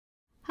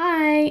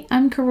Hi,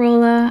 I'm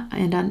Carola,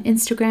 and on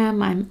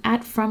Instagram I'm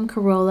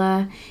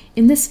 @FromCarola.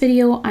 In this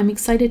video, I'm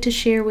excited to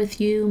share with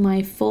you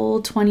my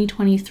full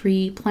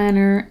 2023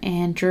 planner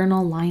and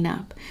journal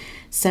lineup.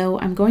 So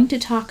I'm going to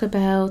talk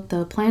about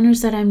the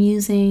planners that I'm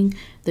using,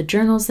 the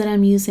journals that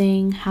I'm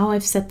using, how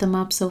I've set them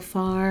up so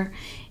far,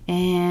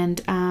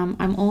 and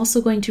I'm also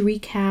going to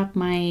recap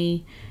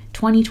my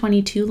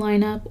 2022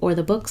 lineup, or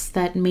the books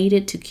that made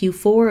it to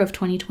Q4 of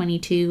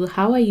 2022,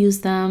 how I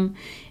use them,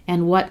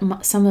 and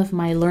what some of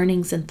my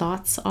learnings and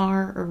thoughts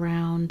are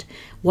around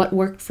what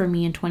worked for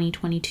me in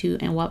 2022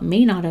 and what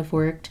may not have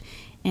worked,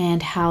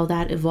 and how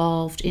that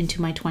evolved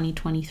into my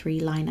 2023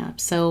 lineup.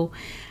 So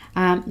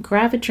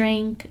grab a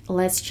drink,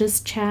 let's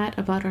just chat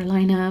about our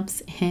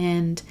lineups,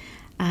 and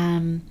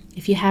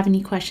if you have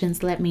any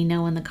questions, let me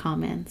know in the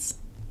comments.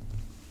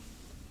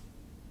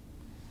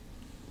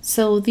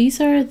 So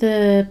these are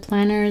the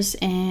planners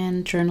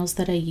and journals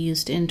that I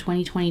used in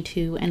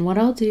 2022, and what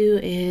I'll do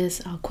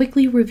is I'll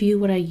quickly review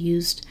what I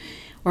used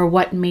or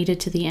what made it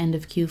to the end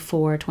of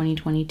Q4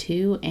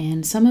 2022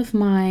 and some of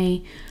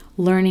my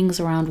learnings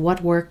around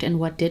what worked and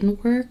what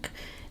didn't work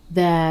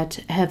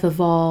that have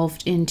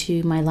evolved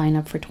into my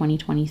lineup for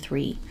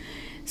 2023.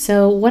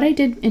 So what I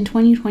did in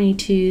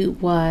 2022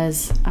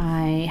 was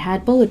I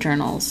had bullet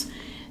journals.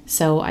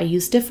 So I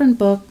used different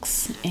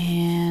books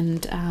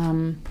and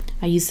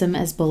I used them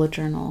as bullet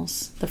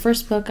journals. The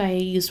first book I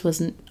used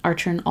was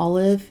Archer and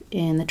Olive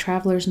in the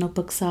Traveler's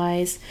Notebook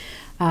size.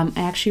 I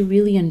actually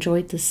really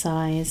enjoyed the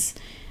size,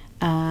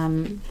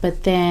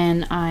 but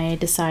then I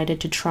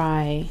decided to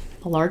try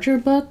a larger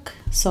book.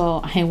 So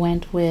I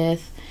went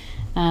with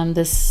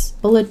this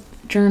bullet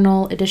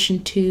journal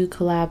edition 2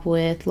 collab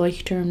with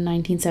Leuchtturm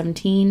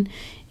 1917.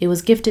 It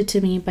was gifted to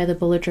me by the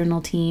bullet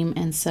journal team,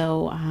 and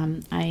so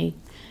I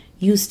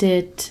used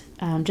it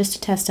just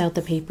to test out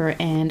the paper,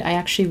 and I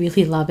actually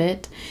really love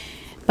it.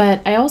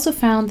 But I also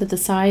found that the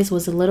size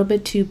was a little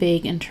bit too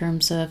big in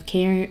terms of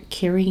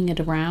carrying it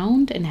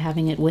around and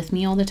having it with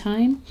me all the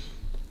time.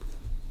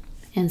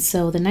 And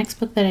so the next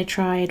book that I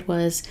tried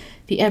was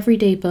the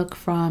Everyday book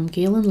from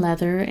Galen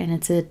Leather, and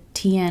it's a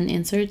TN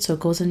insert, so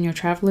it goes in your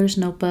traveler's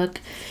notebook.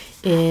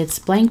 It's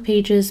blank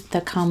pages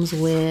that comes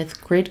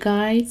with grid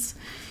guides,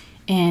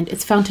 and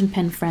it's fountain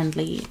pen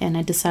friendly, and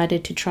I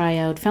decided to try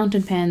out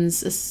fountain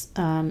pens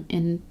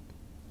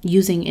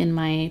using in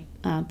my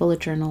bullet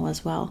journal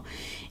as well.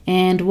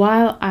 And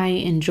while I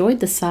enjoyed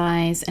the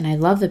size and I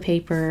love the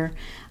paper,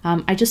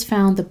 I just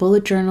found the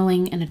bullet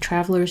journaling in a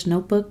traveler's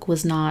notebook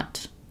was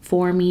not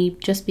for me,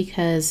 just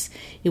because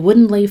it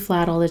wouldn't lay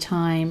flat all the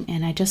time,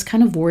 and I just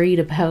kind of worried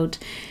about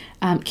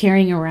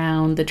carrying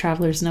around the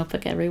traveler's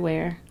notebook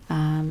everywhere.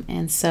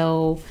 And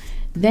so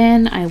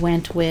then I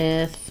went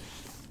with,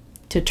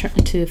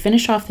 to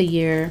finish off the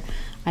year,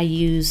 I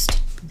used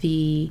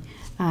the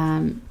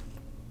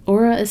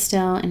Aura,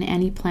 Estelle, and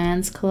Annie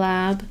Plans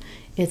collab.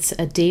 It's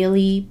a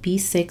daily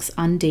B6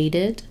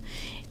 Undated,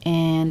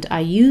 and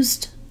I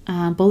used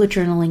bullet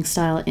journaling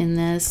style in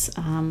this.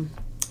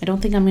 I don't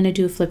think I'm going to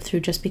do a flip through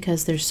just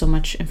because there's so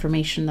much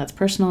information that's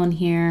personal in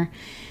here,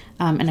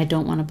 and I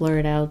don't want to blur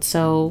it out.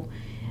 So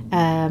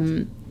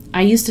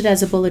I used it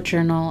as a bullet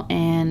journal,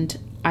 and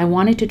I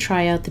wanted to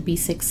try out the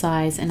B6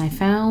 size, and I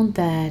found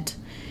that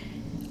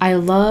I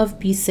love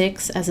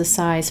B6 as a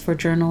size for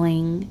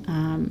journaling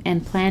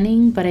and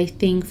planning, but I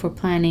think for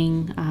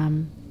planning,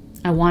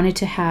 I wanted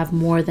to have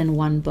more than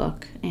one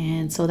book.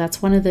 And so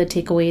that's one of the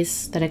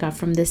takeaways that I got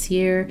from this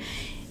year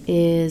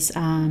is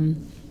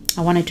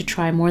I wanted to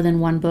try more than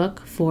one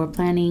book for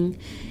planning,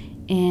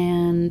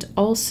 and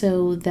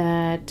also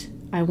that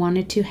I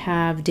wanted to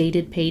have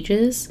dated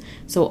pages.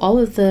 So all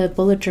of the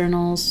bullet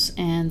journals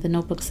and the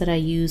notebooks that I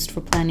used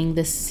for planning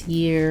this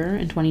year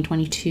in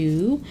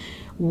 2022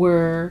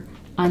 were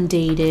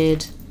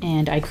undated,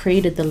 and I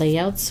created the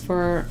layouts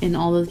in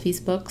all of these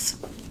books,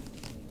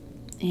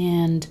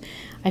 and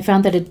I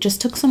found that it just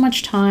took so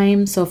much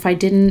time. So if I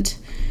didn't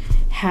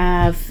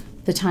have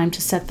the time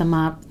to set them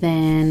up,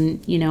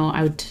 then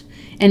I would,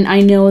 and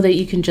I know that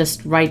you can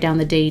just write down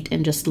the date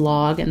and just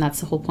log, and that's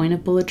the whole point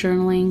of bullet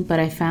journaling, but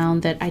I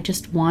found that I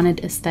just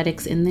wanted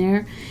aesthetics in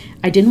there.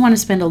 I didn't want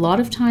to spend a lot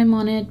of time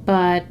on it,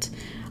 but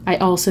I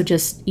also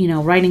just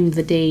writing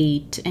the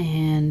date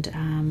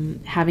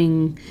and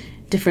having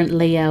different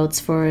layouts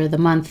for the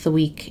month, the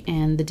week,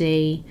 and the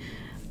day,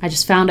 I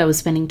just found I was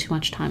spending too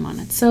much time on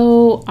it.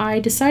 So I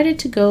decided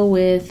to go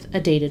with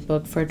a dated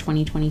book for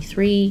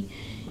 2023,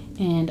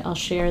 and I'll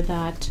share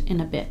that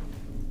in a bit.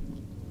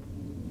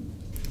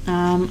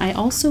 I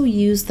also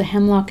used the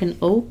Hemlock and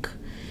Oak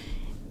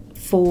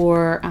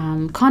for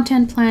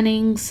content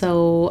planning.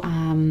 So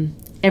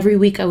every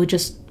week I would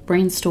just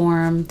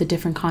brainstorm the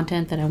different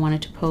content that I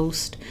wanted to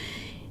post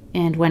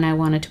and when I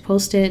wanted to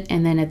post it,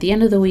 and then at the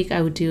end of the week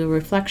I would do a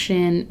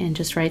reflection and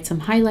just write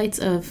some highlights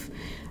of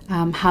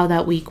how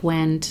that week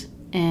went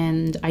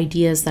and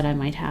ideas that I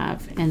might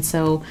have. And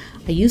so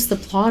I used the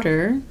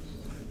plotter,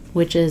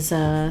 which is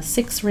a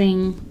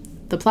 6-ring.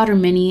 The Plotter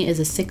Mini is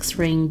a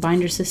 6-ring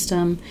binder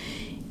system,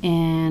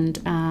 and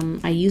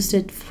I used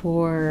it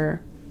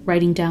for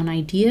writing down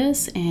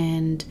ideas,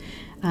 and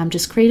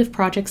just creative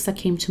projects that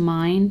came to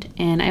mind.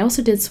 And I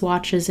also did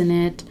swatches in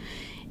it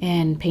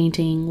and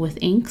painting with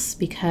inks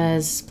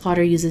because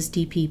Plotter uses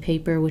DP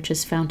paper, which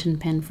is fountain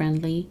pen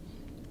friendly.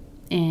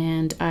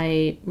 And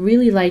I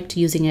really liked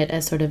using it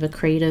as sort of a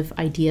creative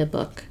idea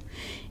book.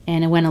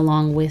 And it went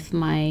along with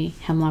my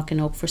Hemlock and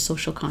Oak for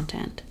social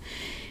content.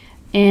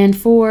 And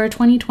for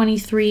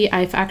 2023,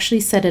 I've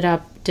actually set it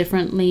up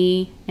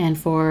differently and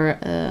for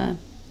a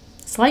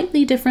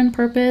slightly different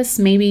purpose,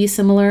 maybe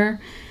similar.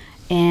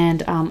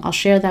 And I'll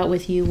share that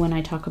with you when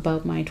I talk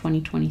about my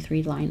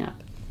 2023 lineup.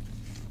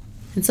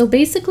 And so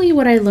basically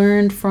what I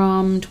learned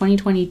from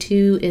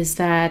 2022 is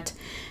that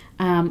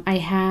I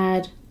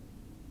had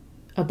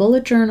a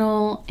bullet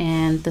journal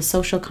and the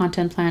social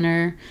content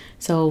planner,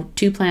 so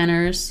 2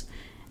 planners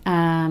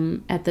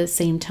at the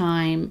same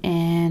time,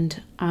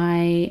 and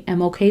I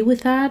am okay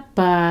with that.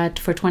 But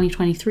for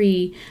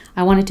 2023,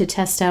 I wanted to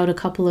test out a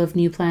couple of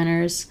new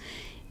planners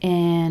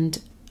and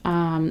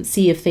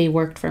see if they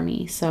worked for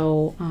me.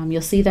 So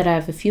you'll see that I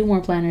have a few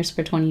more planners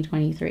for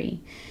 2023.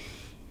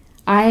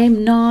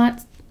 I'm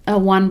not a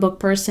one book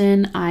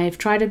person. I've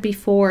tried it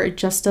before. It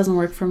just doesn't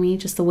work for me,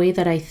 just the way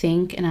that I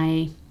think and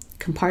I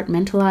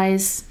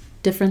compartmentalize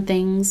different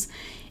things.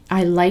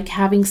 I like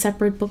having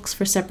separate books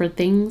for separate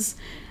things.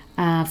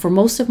 For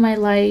most of my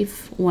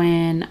life,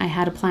 when I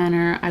had a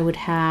planner, I would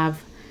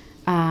have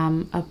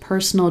a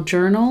personal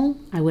journal,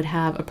 I would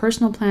have a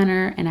personal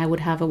planner, and I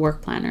would have a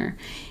work planner.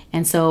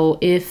 And so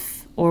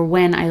if or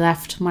when I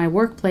left my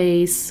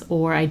workplace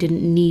or I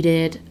didn't need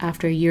it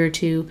after a year or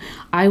two,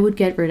 I would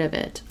get rid of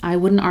it. I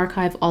wouldn't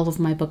archive all of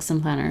my books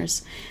and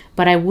planners,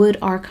 but I would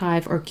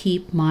archive or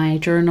keep my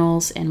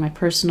journals and my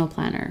personal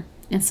planner.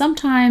 And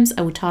sometimes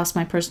I would toss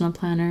my personal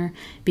planner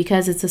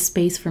because it's a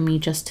space for me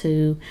just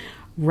to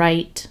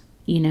write,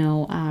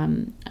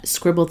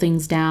 scribble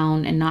things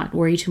down and not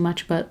worry too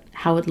much about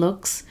how it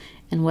looks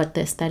and what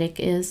the aesthetic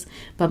is.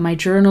 But my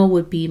journal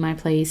would be my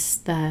place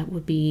that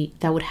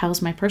would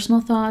house my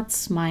personal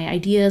thoughts, my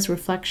ideas,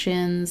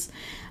 reflections,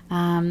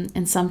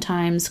 and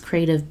sometimes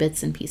creative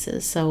bits and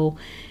pieces. So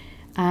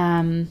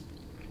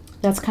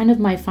that's kind of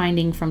my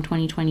finding from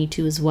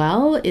 2022 as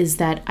well, is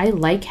that I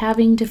like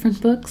having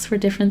different books for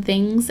different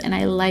things, and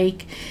I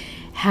like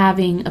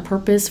having a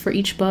purpose for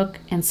each book.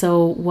 And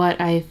so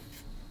what I've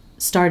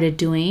started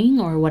doing,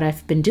 or what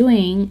I've been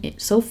doing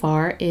so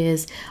far,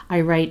 is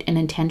I write an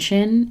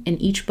intention in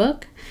each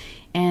book.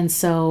 And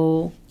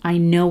so I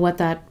know what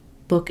that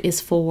book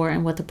is for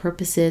and what the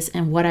purpose is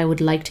and what I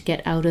would like to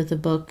get out of the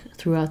book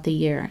throughout the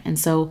year. And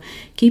so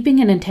keeping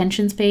an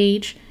intentions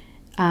page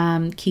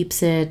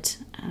keeps it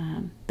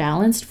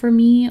balanced for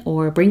me,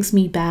 or brings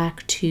me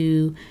back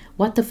to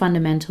what the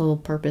fundamental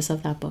purpose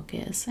of that book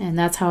is. And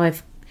that's how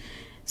I've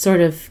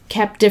sort of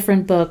kept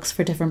different books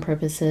for different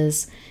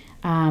purposes.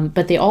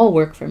 But they all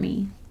work for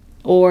me.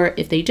 Or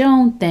if they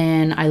don't,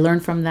 then I learn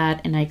from that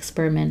and I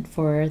experiment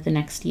for the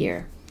next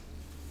year.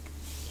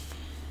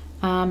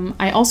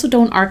 I also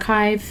don't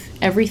archive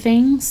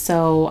everything.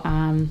 So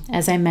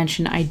as I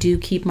mentioned, I do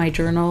keep my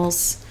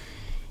journals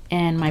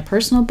and my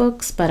personal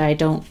books, but I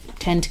don't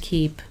tend to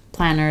keep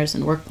planners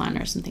and work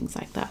planners and things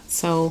like that.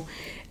 So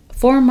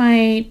for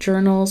my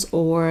journals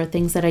or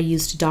things that I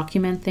use to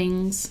document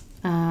things,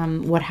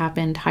 what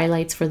happened,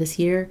 highlights for this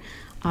year,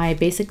 I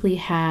basically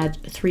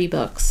had 3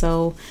 books.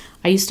 So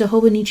I used a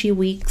Hobonichi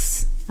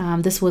Weeks.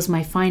 This was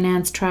my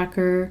finance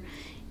tracker,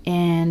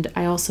 and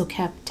I also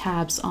kept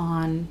tabs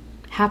on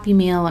Happy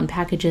Meal and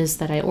packages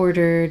that I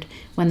ordered,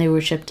 when they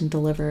were shipped and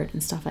delivered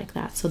and stuff like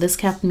that. So this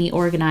kept me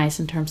organized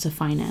in terms of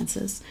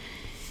finances.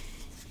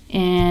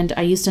 And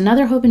I used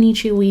another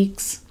Hobonichi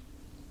Weeks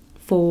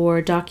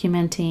for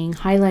documenting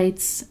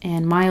highlights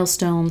and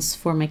milestones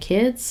for my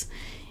kids.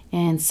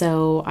 And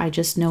so I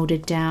just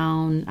noted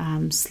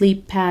down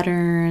sleep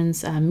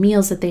patterns,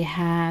 meals that they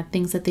had,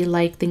 things that they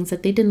liked, things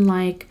that they didn't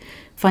like,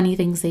 funny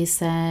things they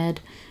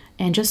said,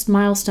 and just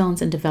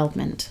milestones and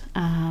development.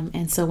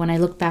 And so when I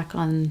look back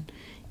on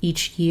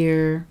each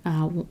year,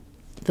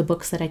 the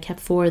books that I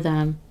kept for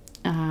them,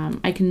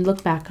 I can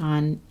look back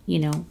on,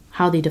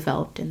 how they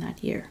developed in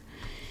that year.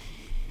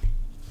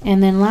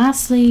 And then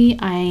lastly,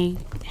 I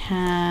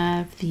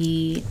have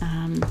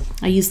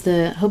I use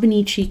the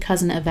Hobonichi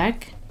Cousin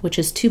Avec, which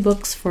is 2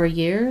 books for a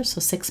year, so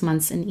 6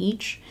 months in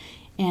each.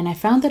 And I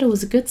found that it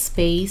was a good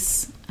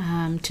space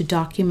to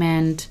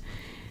document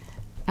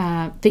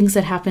things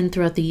that happened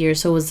throughout the year.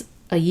 So it was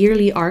a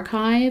yearly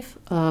archive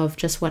of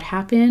just what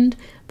happened,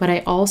 but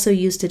I also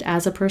used it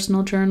as a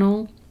personal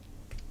journal.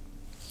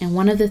 And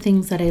one of the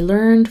things that I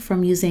learned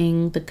from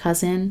using the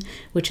Cousin,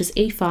 which is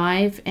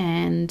A5,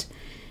 and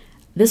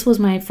this was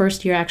my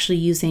first year actually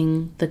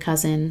using the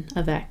Cousin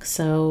Avec.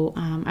 So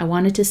I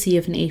wanted to see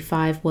if an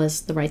A5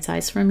 was the right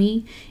size for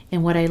me.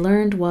 And what I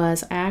learned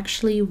was I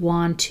actually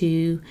want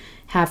to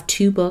have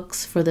 2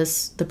 books for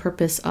the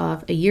purpose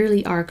of a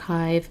yearly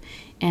archive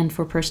and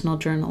for personal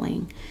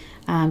journaling.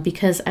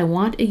 Because I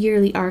want a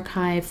yearly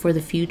archive for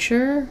the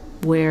future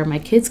where my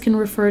kids can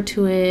refer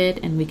to it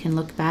and we can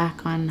look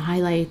back on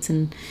highlights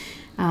and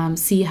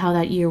see how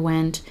that year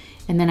went.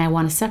 And then I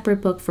want a separate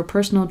book for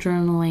personal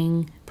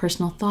journaling,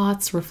 personal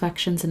thoughts,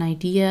 reflections, and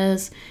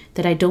ideas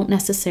that I don't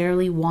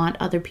necessarily want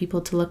other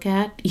people to look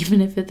at, even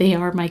if they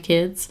are my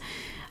kids.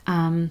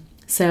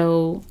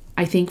 So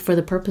I think for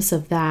the purpose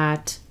of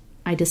that,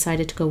 I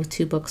decided to go with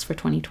 2 books for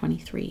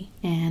 2023.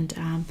 And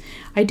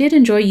I did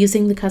enjoy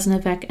using the Cousin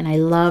Avec, and I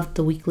loved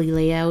the weekly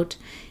layout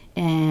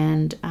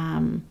and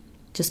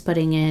just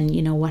putting in,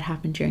 you know, what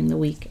happened during the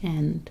week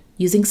and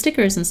using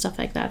stickers and stuff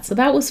like that. So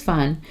that was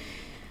fun.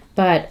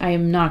 But I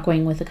am not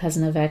going with the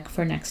Cousin Avec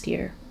for next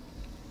year.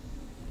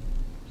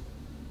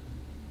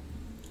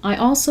 I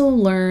also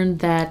learned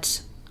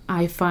that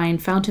I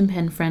find fountain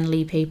pen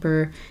friendly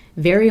paper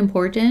very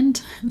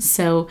important.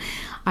 So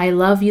I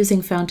love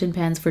using fountain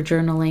pens for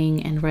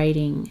journaling and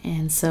writing.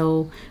 And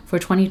so for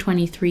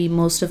 2023,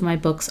 most of my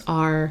books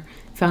are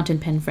fountain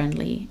pen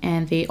friendly.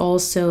 And they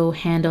also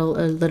handle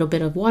a little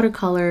bit of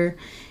watercolor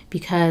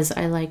because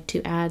I like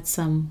to add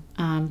some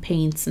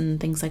paints and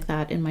things like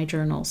that in my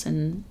journals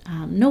and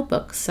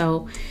notebooks.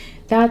 So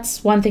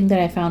that's one thing that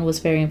I found was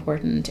very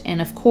important.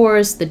 And of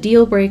course, the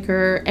deal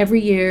breaker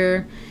every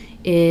year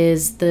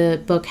is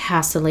the book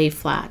has to lay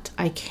flat.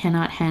 I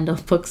cannot handle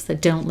books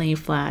that don't lay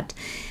flat.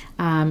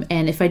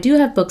 And if I do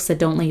have books that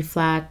don't lay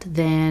flat,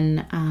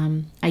 then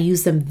I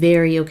use them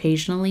very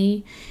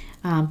occasionally.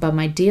 But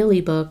my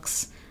daily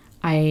books,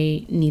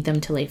 I need them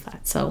to lay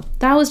flat. So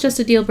that was just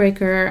a deal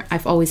breaker.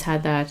 I've always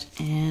had that.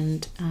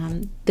 And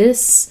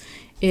this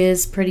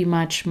is pretty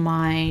much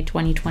my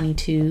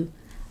 2022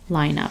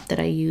 lineup that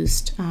I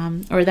used,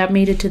 or that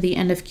made it to the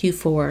end of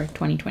Q4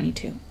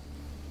 2022.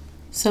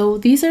 So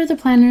these are the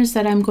planners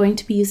that I'm going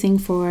to be using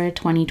for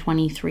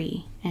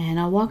 2023. And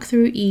I'll walk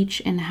through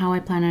each and how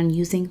I plan on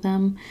using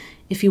them.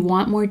 If you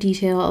want more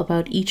detail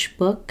about each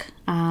book,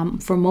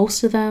 for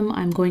most of them,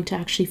 I'm going to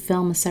actually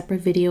film a separate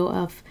video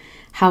of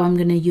how I'm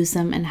going to use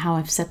them and how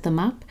I've set them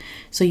up.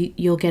 So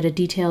you'll get a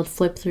detailed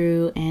flip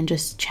through and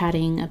just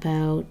chatting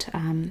about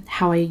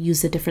how I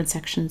use the different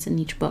sections in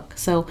each book.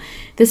 So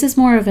this is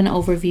more of an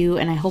overview,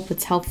 and I hope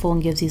it's helpful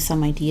and gives you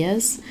some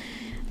ideas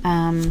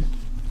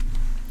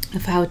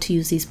of how to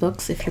use these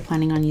books if you're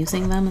planning on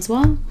using them as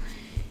well.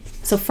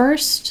 So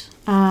first,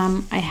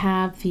 I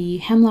have the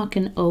Hemlock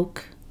and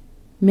Oak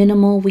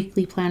Minimal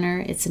Weekly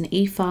Planner. It's an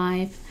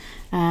A5.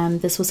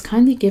 This was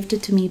kindly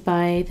gifted to me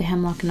by the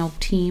Hemlock and Oak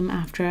team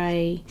after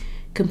I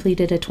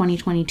completed a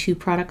 2022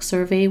 product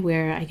survey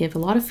where I gave a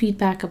lot of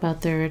feedback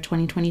about their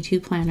 2022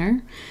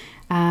 planner.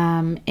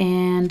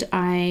 And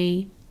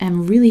I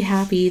am really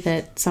happy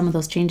that some of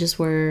those changes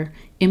were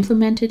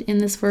implemented in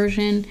this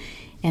version.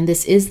 And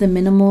this is the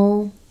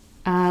minimal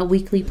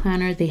weekly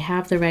planner. They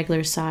have the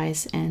regular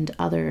size and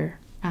other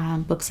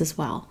books as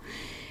well.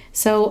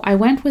 So I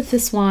went with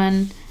this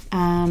one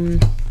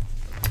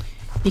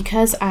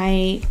because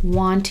I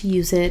want to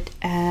use it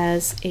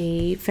as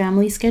a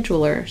family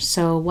scheduler.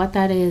 So what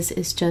that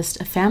is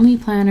just a family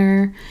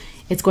planner.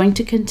 It's going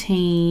to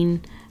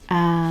contain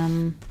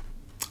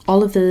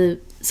all of the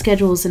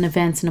schedules and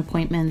events and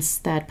appointments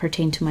that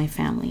pertain to my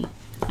family.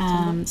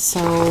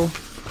 So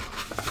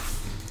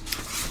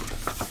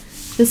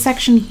this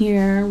section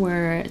here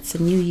where it's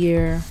a new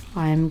year,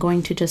 I'm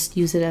going to just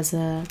use it as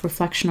a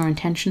reflection or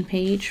intention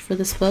page for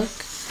this book.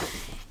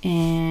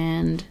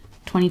 And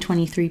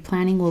 2023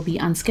 planning will be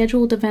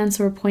unscheduled events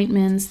or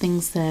appointments,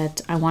 things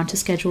that I want to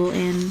schedule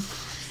in.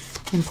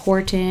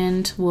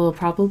 Important will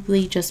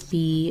probably just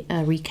be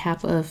a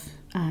recap of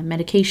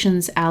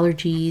medications,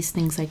 allergies,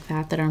 things like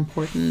that that are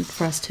important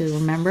for us to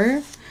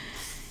remember.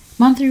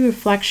 Monthly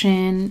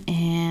reflection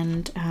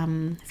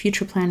and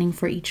future planning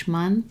for each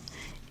month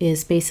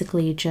is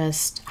basically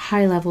just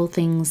high-level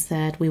things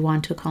that we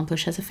want to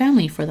accomplish as a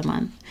family for the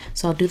month.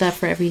 So I'll do that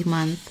for every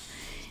month.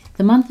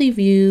 The monthly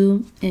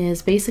view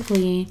is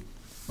basically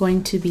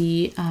going to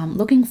be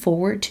looking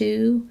forward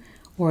to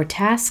or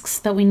tasks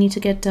that we need to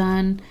get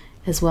done,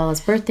 as well as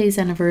birthdays,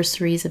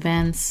 anniversaries,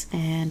 events,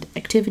 and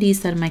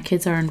activities that my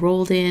kids are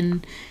enrolled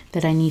in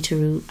that I need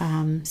to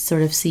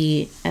sort of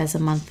see as a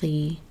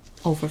monthly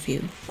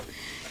overview.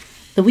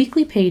 The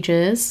weekly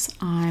pages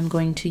I'm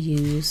going to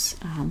use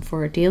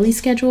for daily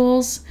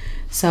schedules.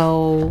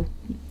 So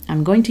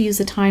I'm going to use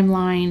a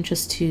timeline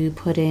just to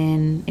put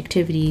in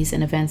activities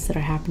and events that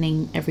are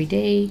happening every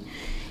day.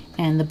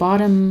 And the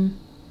bottom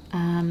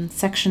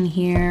section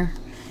here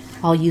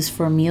I'll use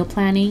for meal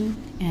planning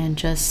and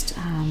just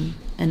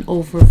an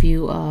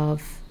overview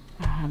of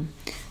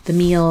the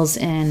meals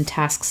and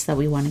tasks that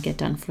we want to get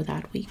done for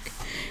that week.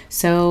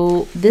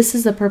 So this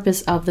is the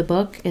purpose of the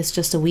book. It's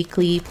just a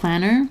weekly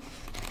planner.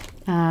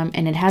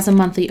 And it has a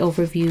monthly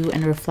overview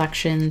and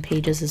reflection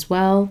pages as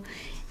well.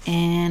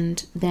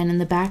 And then in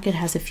the back it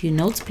has a few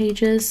notes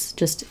pages,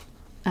 just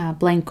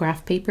blank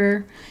graph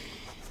paper,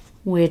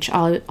 which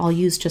I'll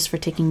use just for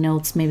taking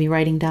notes, maybe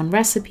writing down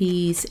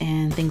recipes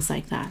and things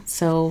like that.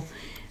 So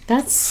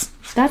that's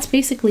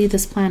basically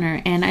this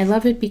planner, and I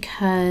love it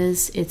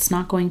because it's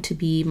not going to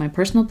be my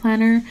personal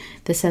planner.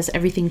 This has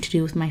everything to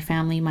do with my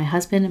family, my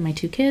husband and my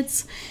 2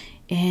 kids.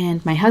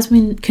 And my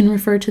husband can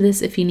refer to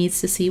this if he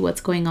needs to see what's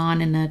going on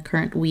in a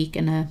current week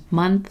and a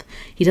month.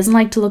 He doesn't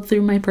like to look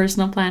through my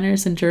personal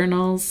planners and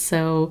journals,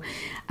 so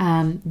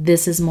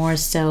this is more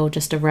so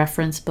just a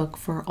reference book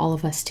for all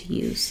of us to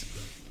use.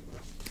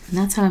 And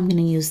that's how I'm going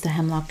to use the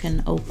Hemlock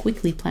and Oak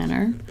Weekly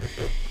Planner.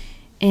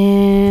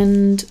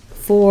 And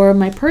for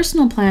my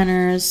personal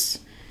planners,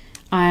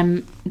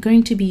 I'm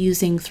going to be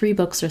using 3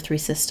 books or 3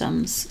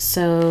 systems.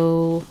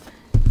 So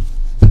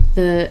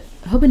the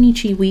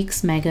Hobonichi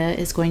Weeks Mega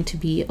is going to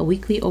be a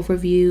weekly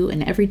overview,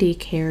 an everyday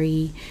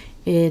carry.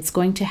 It's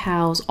going to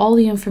house all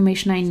the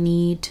information I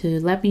need to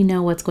let me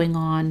know what's going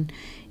on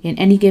in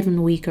any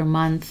given week or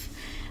month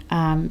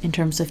in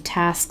terms of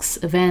tasks,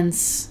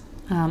 events,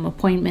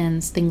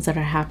 appointments, things that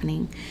are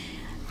happening.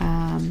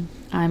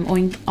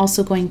 I'm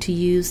also going to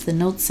use the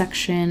notes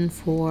section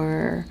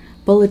for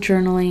bullet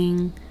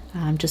journaling,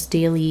 just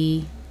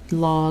daily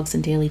logs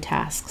and daily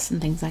tasks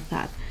and things like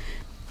that.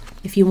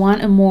 If you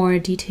want a more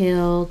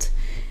detailed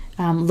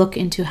look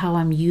into how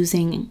I'm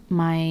using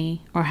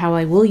how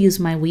I will use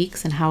my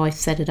weeks and how I've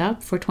set it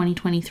up for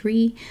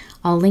 2023,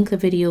 I'll link the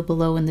video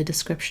below in the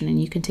description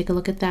and you can take a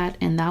look at that,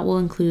 and that will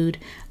include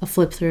a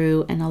flip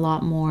through and a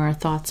lot more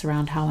thoughts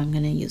around how I'm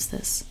going to use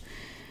this.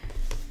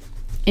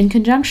 In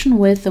conjunction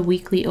with the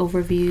weekly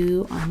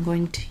overview, I'm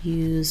going to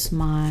use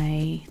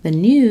the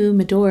new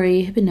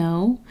Midori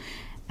Hibino,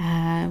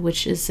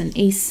 which is an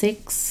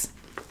A6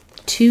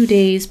 2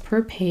 days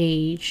per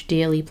page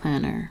daily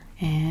planner.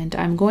 And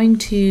I'm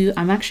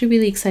actually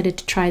really excited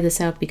to try this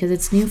out because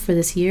it's new for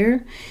this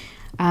year.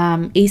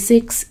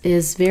 A6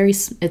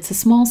 it's a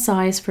small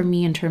size for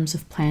me in terms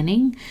of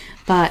planning,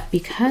 but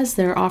because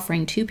they're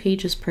offering 2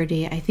 pages per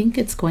day, I think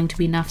it's going to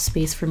be enough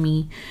space for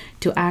me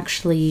to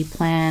actually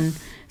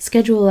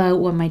schedule out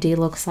what my day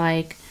looks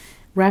like,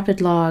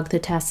 rapid log the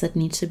tasks that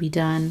need to be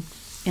done,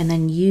 and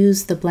then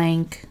use the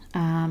blank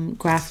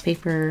graph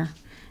paper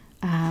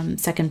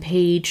second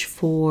page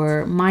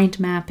for mind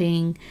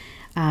mapping,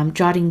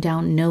 jotting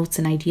down notes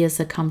and ideas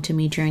that come to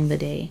me during the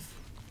day.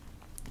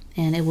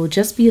 And it will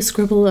just be a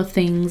scribble of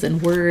things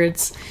and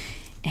words.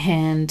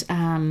 And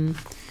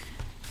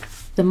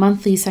the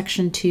monthly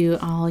section 2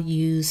 I'll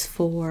use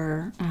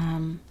for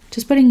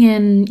just putting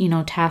in,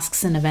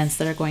 tasks and events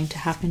that are going to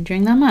happen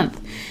during that month.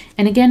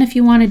 And again, if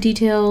you want a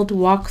detailed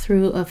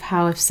walkthrough of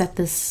how I've set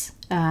this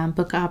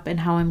book up and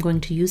how I'm going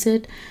to use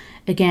it,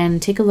 again,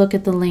 take a look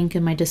at the link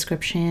in my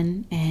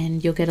description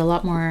and you'll get a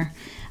lot more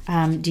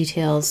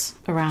details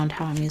around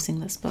how I'm using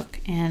this book.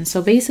 And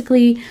so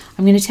basically,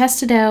 I'm going to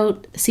test it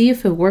out, see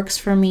if it works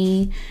for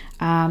me.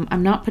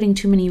 I'm not putting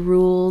too many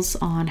rules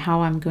on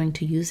how I'm going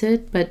to use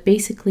it, but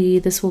basically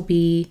this will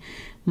be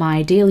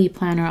my daily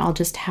planner. I'll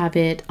just have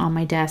it on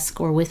my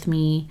desk or with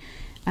me.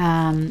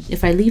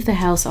 If I leave the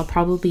house, I'll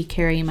probably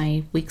carry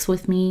my weeks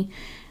with me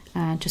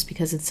just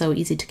because it's so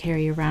easy to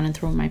carry around and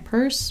throw in my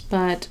purse.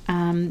 But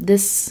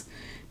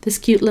this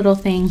cute little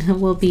thing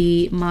will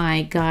be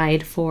my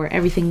guide for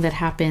everything that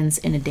happens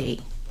in a day.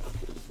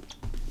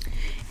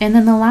 And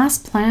then the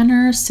last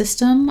planner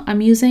system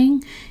I'm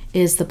using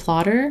is the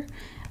Plotter.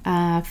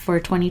 For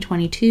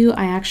 2022,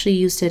 I actually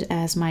used it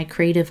as my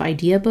creative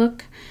idea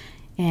book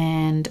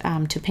and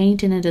to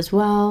paint in it as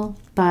well.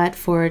 But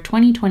for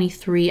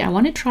 2023, I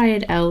want to try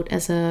it out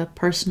as a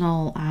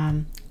personal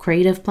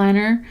creative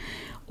planner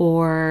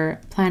or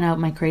plan out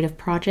my creative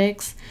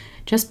projects,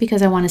 just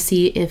because I want to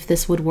see if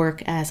this would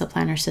work as a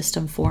planner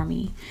system for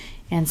me.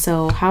 And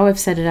so how I've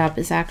set it up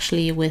is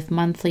actually with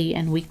monthly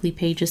and weekly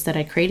pages that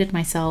I created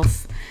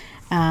myself.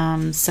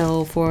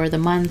 So for the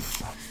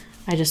month,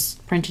 I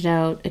just printed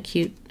out a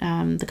cute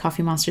the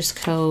Coffee Monsters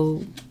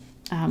Co.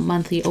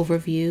 Monthly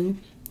overview,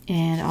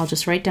 and I'll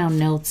just write down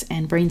notes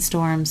and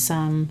brainstorm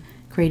some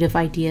creative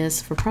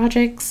ideas for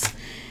projects.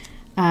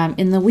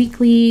 In the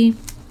weekly,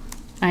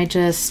 I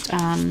just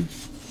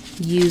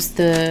use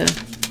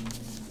the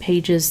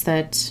pages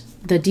the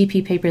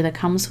DP paper that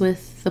comes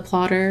with the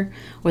plotter,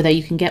 or that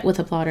you can get with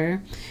a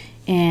plotter,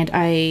 and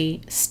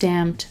I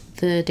stamped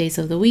the days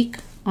of the week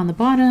on the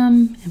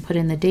bottom and put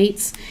in the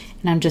dates,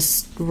 and I'm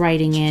just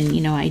writing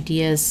in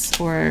ideas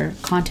or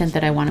content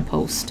that I want to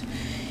post.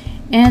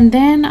 And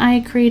then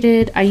I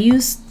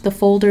used the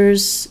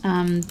folders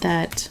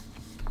that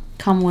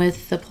come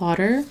with the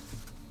plotter,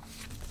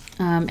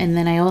 and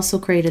then I also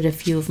created a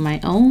few of my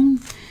own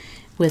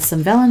with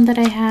some vellum that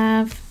I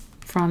have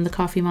from the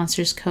Coffee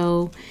Monsters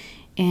Co.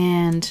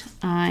 And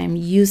I'm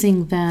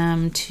using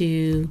them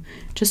to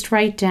just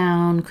write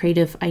down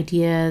creative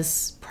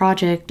ideas,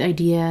 project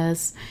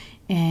ideas,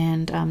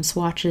 and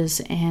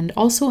swatches, and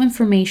also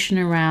information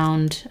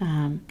around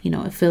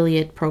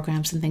affiliate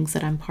programs and things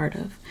that I'm part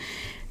of.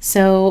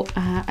 So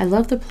I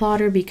love the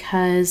plotter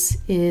because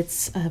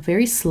it's a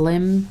very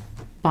slim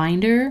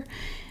binder,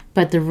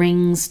 but the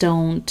rings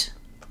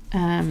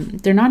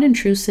they're not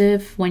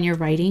intrusive when you're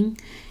writing,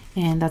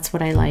 and that's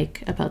what I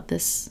like about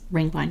this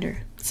ring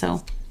binder.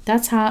 So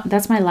that's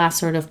my last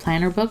sort of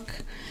planner book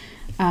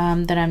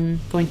that I'm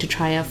going to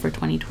try out for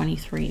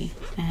 2023.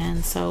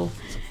 And so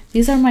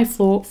these are my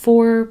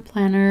four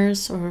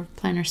planners or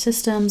planner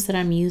systems that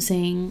I'm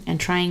using and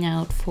trying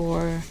out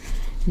for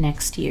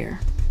next year.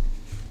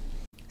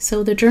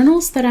 So the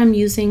journals that I'm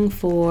using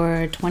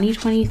for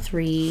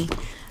 2023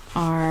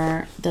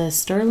 are the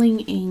Sterling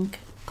Ink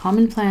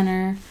Common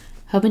Planner,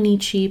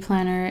 Hobonichi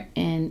Planner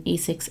in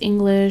A6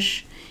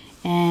 English,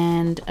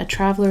 and a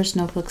Traveler's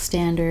Notebook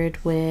Standard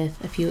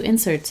with a few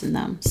inserts in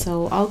them.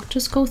 So I'll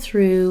just go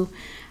through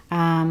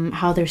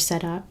how they're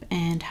set up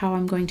and how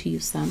I'm going to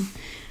use them.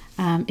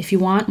 If you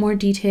want more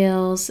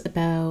details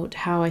about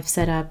how I've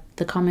set up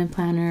the Common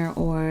Planner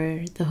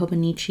or the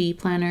Hobonichi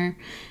Planner,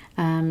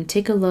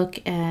 take a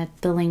look at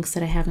the links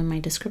that I have in my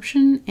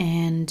description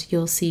and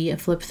you'll see a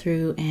flip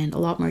through and a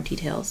lot more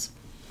details.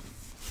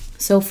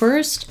 So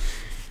first,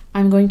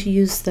 I'm going to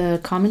use the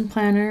Common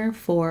Planner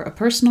for a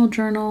personal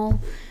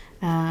journal.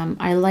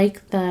 I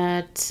like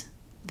that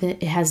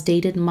it has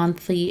dated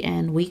monthly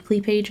and weekly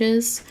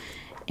pages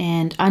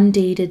and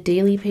undated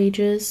daily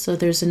pages. So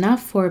there's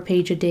enough for a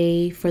page a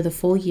day for the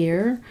full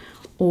year,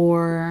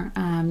 or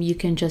you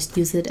can just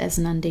use it as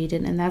an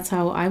undated, and that's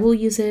how I will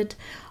use it.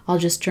 I'll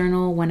just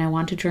journal when I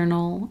want to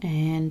journal,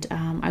 and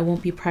I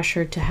won't be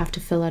pressured to have to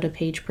fill out a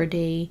page per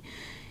day.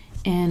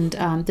 And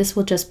this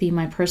will just be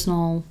my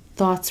personal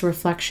thoughts,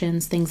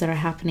 reflections, things that are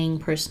happening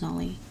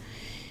personally.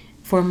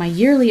 For my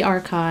yearly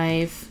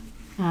archive,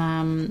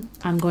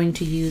 I'm going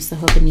to use the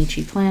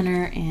Hobonichi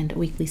Planner and a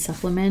weekly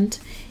supplement.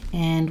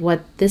 And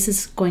what this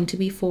is going to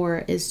be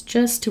for is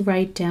just to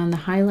write down the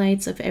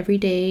highlights of every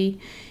day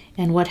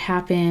and what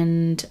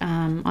happened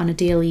on a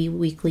daily,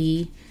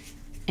 weekly,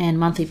 and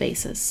monthly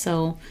basis.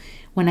 So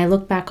when I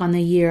look back on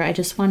the year, I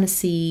just want to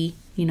see,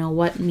 you know,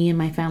 what me and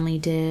my family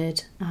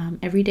did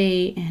every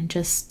day and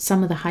just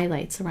some of the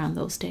highlights around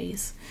those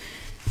days.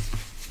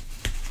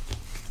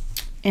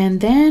 And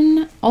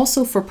then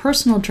also for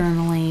personal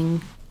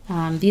journaling,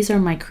 these are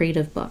my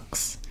creative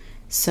books.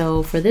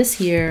 So for this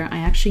year, I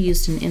actually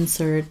used an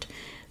insert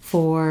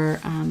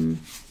for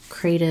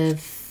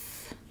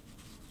creative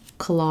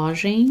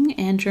collaging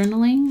and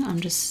journaling. I'm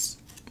just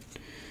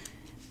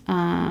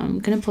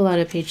going to pull out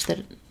a page that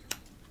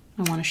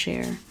I want to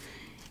share.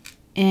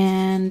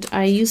 And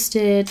I used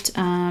it,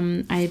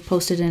 I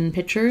posted in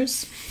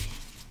pictures.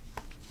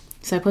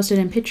 So I posted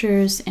in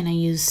pictures and I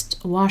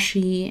used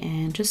washi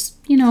and just,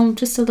 you know,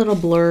 just a little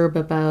blurb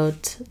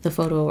about the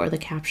photo or the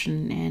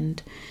caption.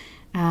 And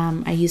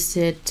I used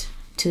it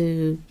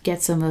to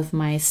get some of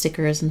my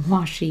stickers and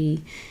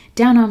washi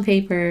down on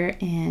paper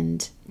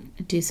and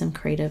do some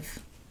creative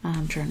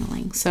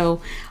journaling.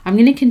 So I'm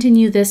going to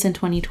continue this in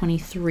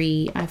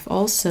 2023. I've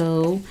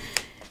also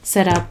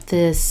set up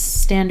this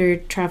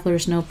standard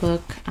traveler's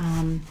notebook.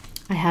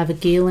 I have a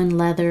Galen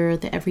leather,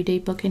 the everyday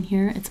book in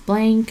here. It's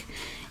blank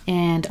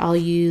and I'll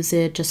use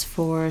it just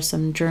for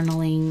some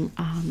journaling,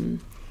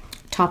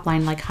 top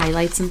line like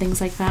highlights and things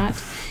like that,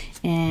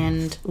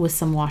 and with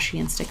some washi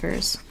and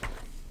stickers.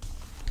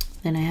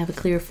 Then I have a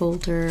clear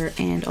folder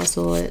and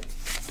also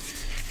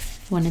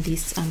one of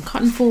these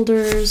cotton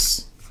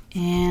folders.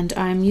 And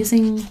I'm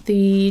using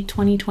the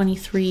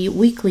 2023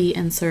 weekly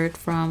insert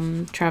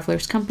from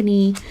Traveler's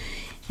Company.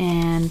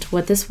 And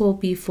what this will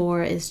be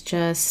for is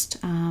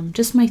just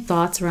my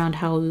thoughts around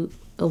how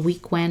a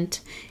week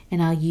went.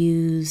 And I'll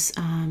use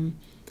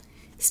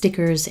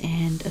stickers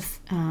and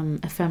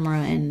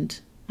ephemera and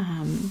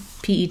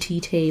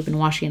PET tape and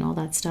washi and all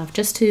that stuff,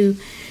 just to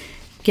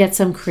get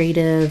some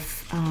creative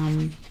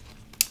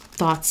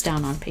thoughts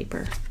down on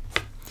paper.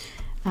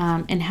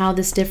 And how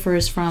this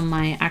differs from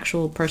my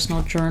actual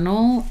personal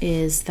journal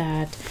is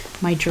that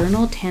my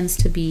journal tends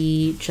to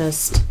be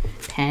just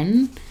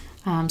pen.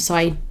 So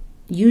I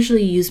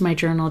usually use my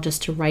journal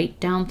just to write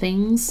down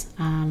things,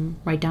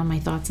 write down my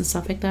thoughts and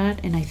stuff like that.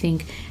 And I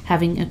think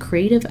having a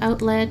creative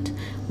outlet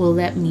will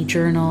let me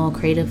journal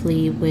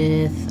creatively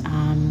with,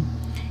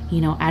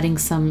 you know, adding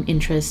some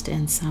interest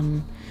and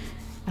some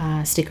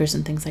stickers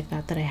and things like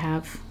that that I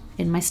have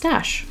in my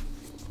stash.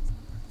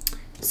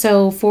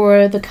 So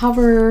for the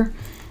cover,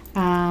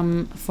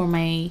 for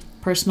my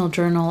personal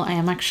journal, I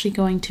am actually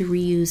going to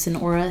reuse an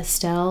Aura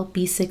Estelle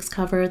B6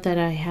 cover that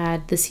I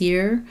had this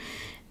year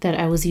that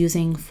I was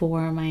using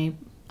for my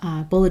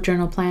bullet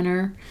journal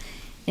planner.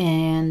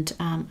 And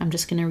I'm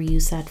just going to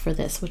reuse that for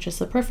this, which is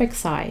the perfect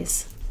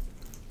size.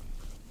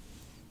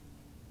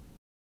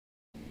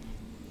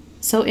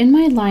 So in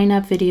my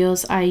lineup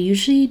videos, I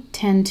usually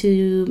tend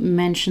to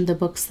mention the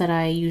books that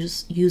I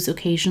use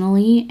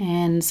occasionally,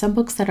 and some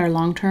books that are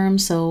long-term,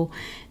 so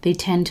they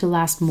tend to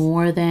last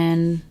more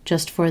than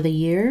just for the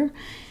year.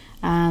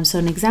 So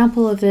an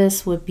example of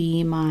this would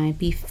be my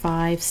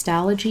B5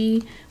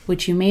 Stalogy,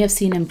 which you may have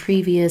seen in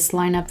previous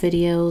lineup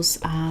videos.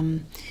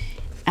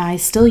 I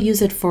still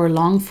use it for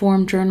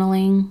long-form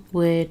journaling,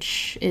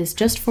 which is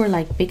just for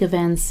like big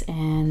events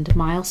and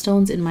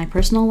milestones in my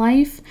personal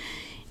life.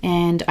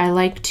 And I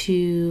like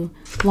to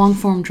long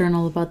form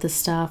journal about this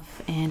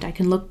stuff, and I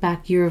can look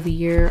back year over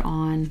year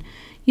on,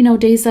 you know,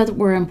 days that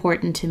were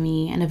important to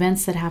me and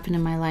events that happened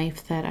in my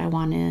life that I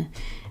want to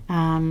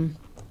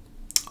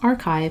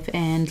archive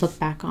and look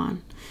back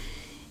on.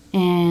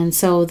 And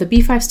so the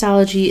B5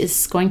 Stylogy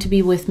is going to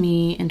be with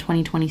me in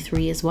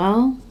 2023 as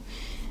well.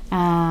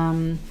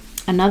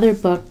 Another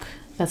book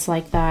that's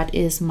like that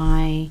is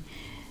my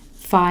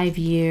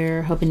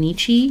 5-year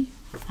Hobonichi,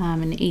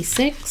 an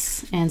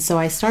A6. And so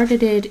I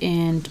started it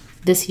in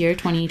this year,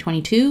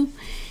 2022.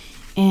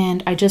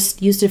 And I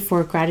just used it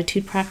for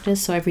gratitude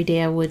practice. So every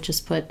day I would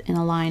just put in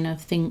a line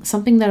of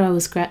something that I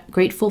was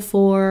grateful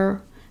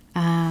for,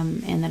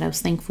 and that I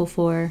was thankful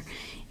for.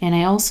 And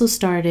I also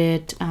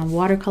started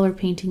watercolor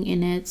painting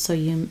in it. So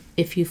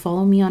if you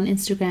follow me on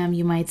Instagram,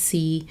 you might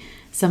see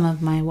some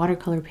of my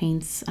watercolor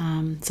paints,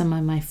 some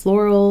of my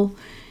floral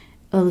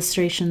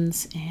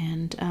illustrations.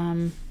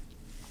 And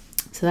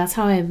so that's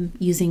how I'm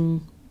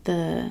using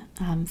the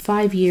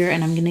 5-year,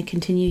 and I'm going to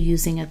continue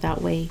using it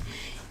that way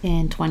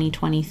in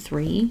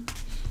 2023.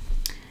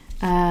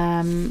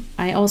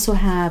 I also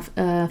have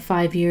a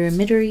 5-year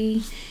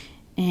Midori,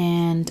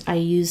 and I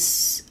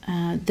use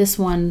this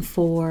one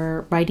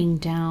for writing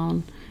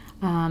down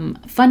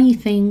funny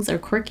things or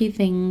quirky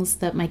things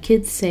that my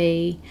kids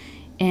say.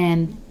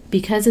 And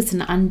because it's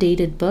an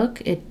undated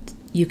book,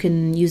 you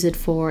can use it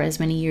for as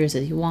many years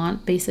as you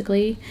want,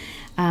 basically.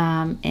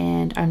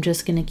 And I'm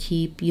just going to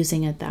keep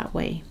using it that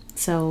way.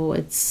 So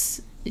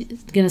it's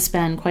going to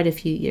span quite a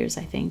few years,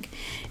 I think.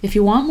 If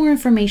you want more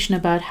information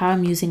about how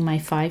I'm using my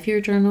 5-year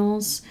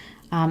journals,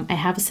 I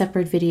have a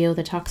separate video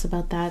that talks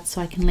about that,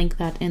 so I can link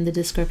that in the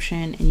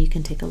description and you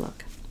can take a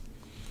look.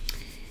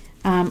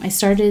 I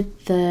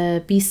started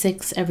the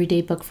B6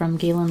 Everyday book from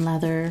Galen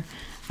Leather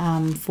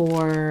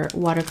for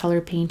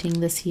watercolor painting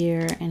this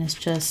year, and it's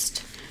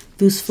just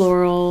loose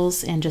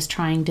florals and just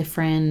trying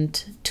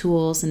different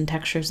tools and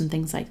textures and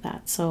things like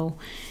that. So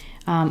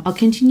I'll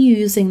continue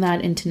using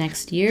that into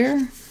next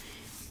year.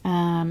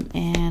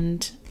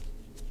 And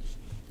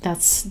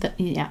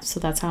so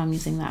that's how I'm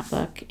using that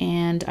book.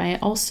 And I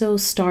also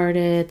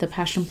started the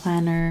Passion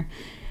Planner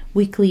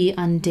Weekly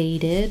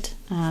Undated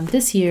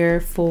this year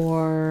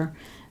for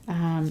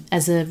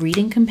as a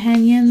reading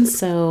companion.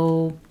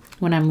 So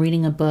when I'm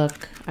reading a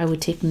book, I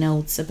would take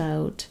notes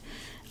about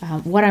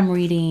what I'm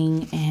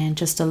reading and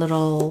just a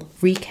little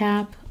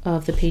recap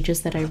of the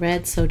pages that I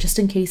read. So just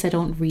in case I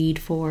don't read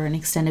for an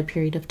extended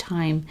period of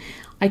time,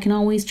 I can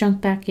always jump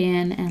back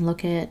in and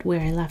look at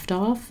where I left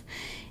off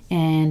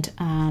and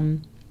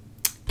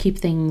keep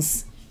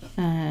things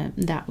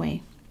that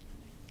way.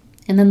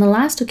 And then the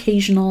last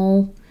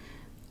occasional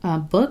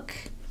book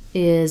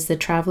is the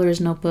Traveler's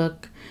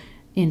Notebook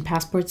in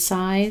passport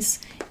size.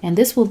 And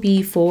this will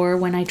be for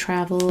when I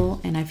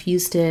travel, and I've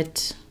used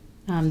it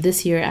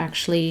this year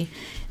actually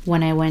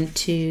when I went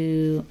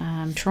to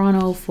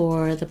Toronto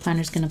for the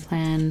Planners Gonna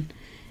Plan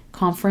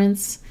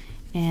conference.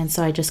 And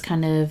so I just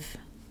kind of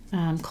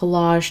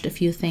collaged a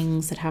few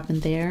things that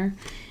happened there.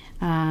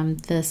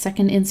 The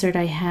second insert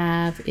I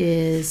have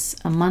is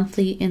a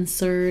monthly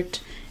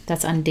insert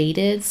that's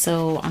undated.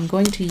 So I'm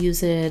going to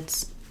use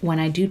it when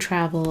I do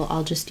travel.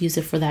 I'll just use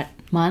it for that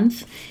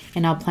month,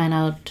 and I'll plan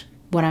out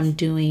what I'm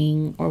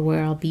doing or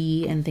where I'll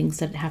be and things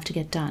that have to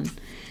get done.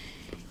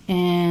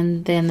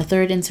 And then the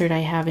third insert I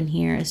have in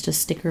here is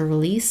just sticker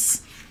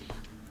release.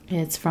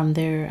 It's from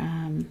their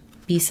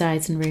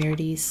B-sides and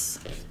rarities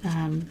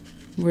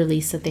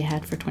release that they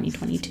had for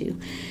 2022.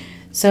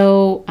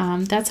 So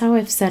that's how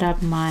I've set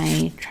up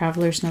my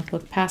Traveler's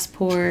Notebook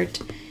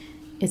passport.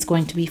 It's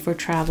going to be for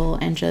travel,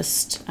 and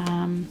just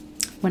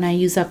when I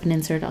use up an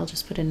insert, I'll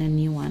just put in a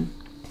new one.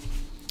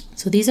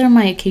 So these are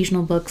my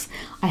occasional books.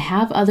 I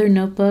have other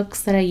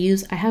notebooks that I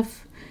use. I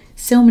have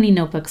so many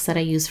notebooks that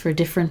I use for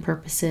different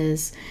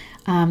purposes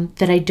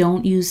that I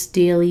don't use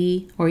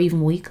daily or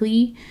even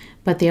weekly,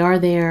 but they are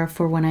there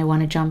for when I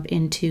want to jump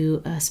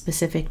into a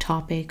specific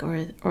topic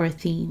or a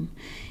theme.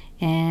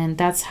 And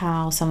that's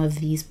how some of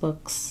these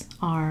books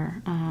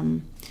are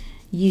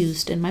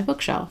used in my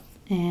bookshelf.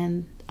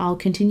 And I'll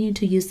continue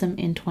to use them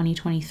in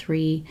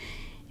 2023.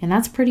 And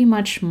that's pretty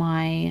much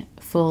my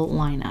full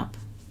lineup.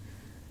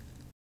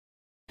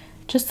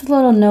 Just a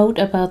little note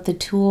about the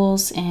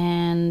tools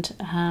and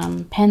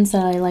pens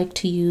that I like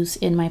to use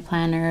in my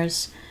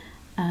planners.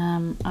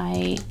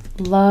 I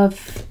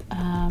love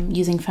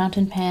using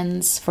fountain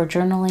pens for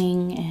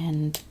journaling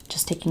and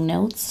just taking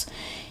notes.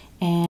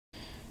 And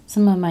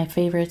some of my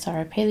favorites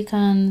are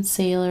Pelikan,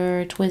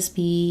 Sailor,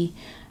 TWSBI,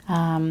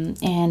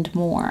 and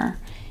more.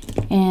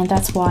 And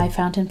that's why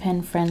fountain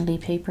pen friendly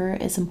paper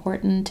is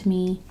important to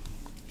me.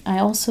 I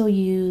also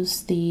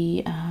use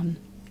the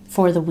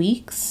for the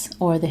weeks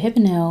or the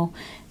Hibino,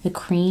 the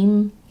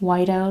cream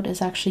whiteout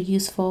is actually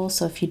useful.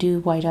 So if you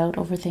do whiteout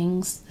over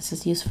things, this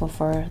is useful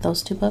for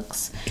those two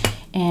books.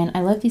 And I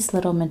love these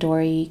little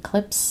Midori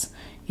clips.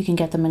 You can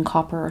get them in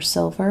copper or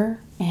silver,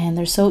 and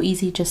they're so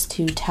easy just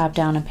to tab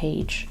down a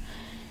page.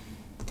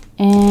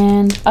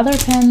 And other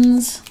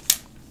pens,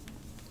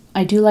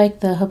 I do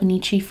like the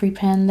Hobonichi free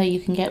pen that you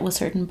can get with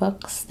certain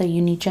books, the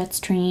Uni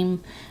Jetstream,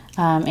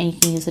 and you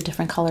can use the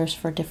different colors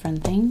for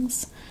different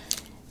things.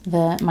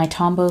 My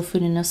Tombow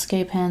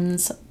Fudenosuke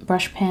pens,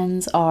 brush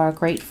pens, are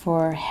great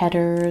for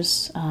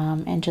headers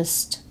and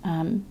just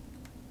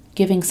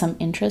giving some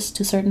interest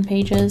to certain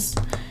pages.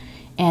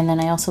 And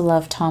then I also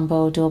love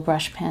Tombow dual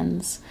brush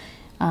pens,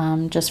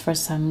 just for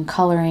some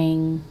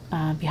coloring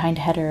behind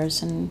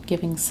headers and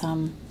giving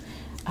some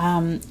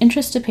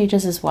interest to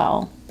pages as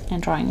well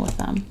and drawing with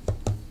them.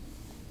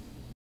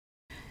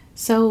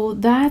 So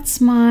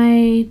that's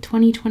my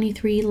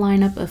 2023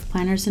 lineup of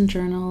planners and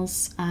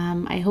journals.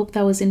 I hope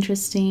that was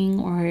interesting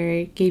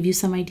or gave you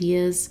some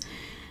ideas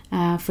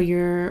for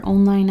your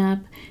own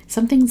lineup.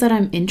 Some things that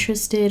I'm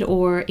interested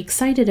or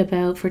excited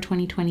about for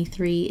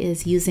 2023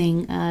 is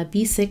using a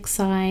B6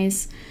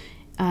 size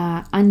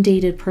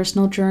undated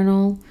personal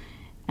journal.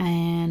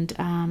 And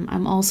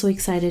I'm also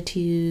excited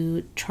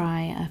to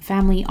try a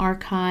family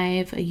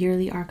archive, a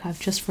yearly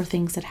archive just for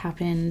things that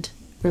happened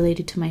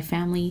related to my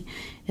family,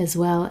 as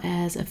well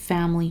as a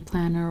family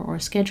planner or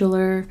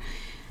scheduler.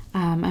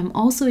 I'm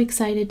also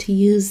excited to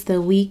use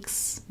the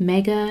Weeks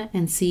Mega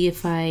and see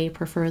if I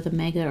prefer the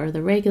Mega or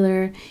the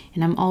regular.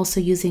 And I'm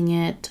also using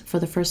it for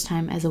the first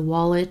time as a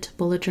wallet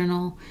bullet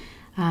journal,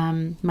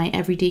 my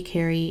everyday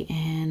carry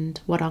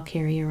and what I'll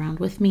carry around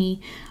with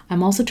me.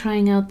 I'm also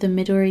trying out the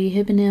Midori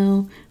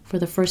Hibino for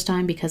the first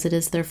time because it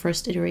is their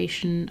first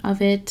iteration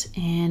of it,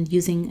 and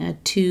using a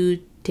 2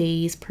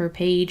 days per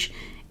page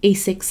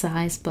A6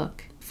 size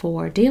book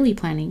for daily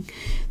planning.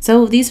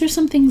 So these are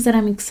some things that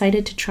I'm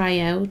excited to try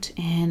out,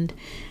 and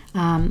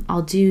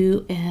I'll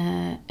do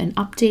an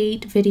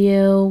update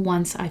video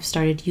once I've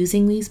started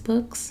using these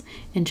books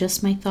and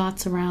just my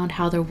thoughts around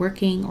how they're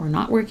working or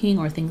not working,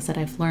 or things that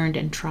I've learned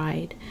and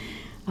tried.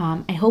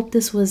 I hope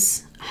this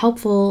was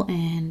helpful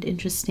and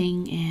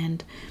interesting,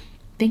 and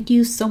thank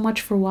you so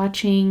much for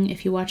watching.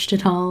 If you watched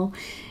it all,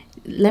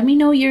 let me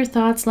know your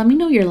thoughts. Let me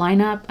know your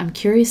lineup. I'm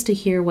curious to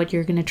hear what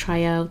you're going to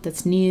try out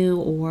that's new,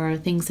 or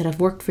things that have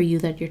worked for you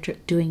that you're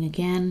doing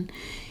again.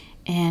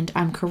 And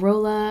I'm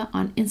Carola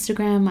on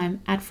Instagram.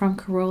 I'm at From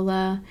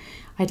Carola.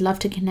 I'd love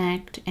to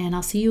connect, and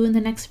I'll see you in the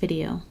next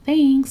video.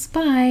 Thanks.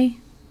 Bye.